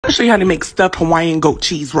to show you how to make stuffed Hawaiian goat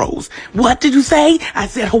cheese rolls. What did you say? I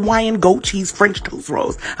said Hawaiian goat cheese French toast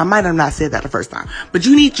rolls. I might have not said that the first time. But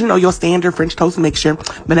you need, your standard French toast mixture,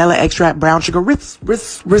 vanilla extract, brown sugar,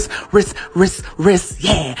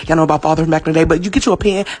 yeah. Y'all know about Father back in the day. But you get you a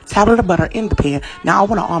pan, tablet of butter in the pan. Now I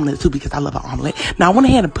want an omelet too because I love an omelet. Now I went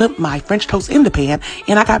ahead and put my French toast in the pan,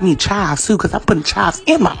 and I got me chives too because I'm putting chives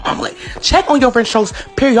in my omelet. Check on your French toast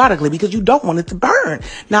periodically because you don't want it to burn.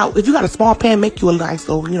 Now, if you got a small pan, make you a nice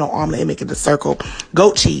little, omelet and make it a circle.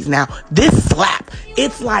 Goat cheese. Now, this slap.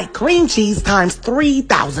 It's like cream cheese times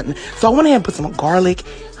 3,000. So I went ahead and put some garlic,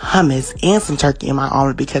 hummus, and some turkey in my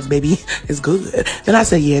omelet because, baby, it's good. Then I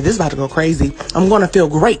said, yeah, this is about to go crazy. I'm going to feel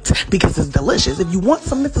great because it's delicious. If you want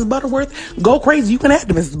some Mrs. Butterworth, go crazy. You can add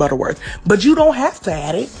the Mrs. Butterworth, but you don't have to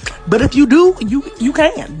add it. But if you do, you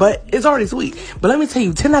can. But it's already sweet. But let me tell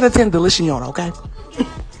you, 10 out of 10 delicious, okay?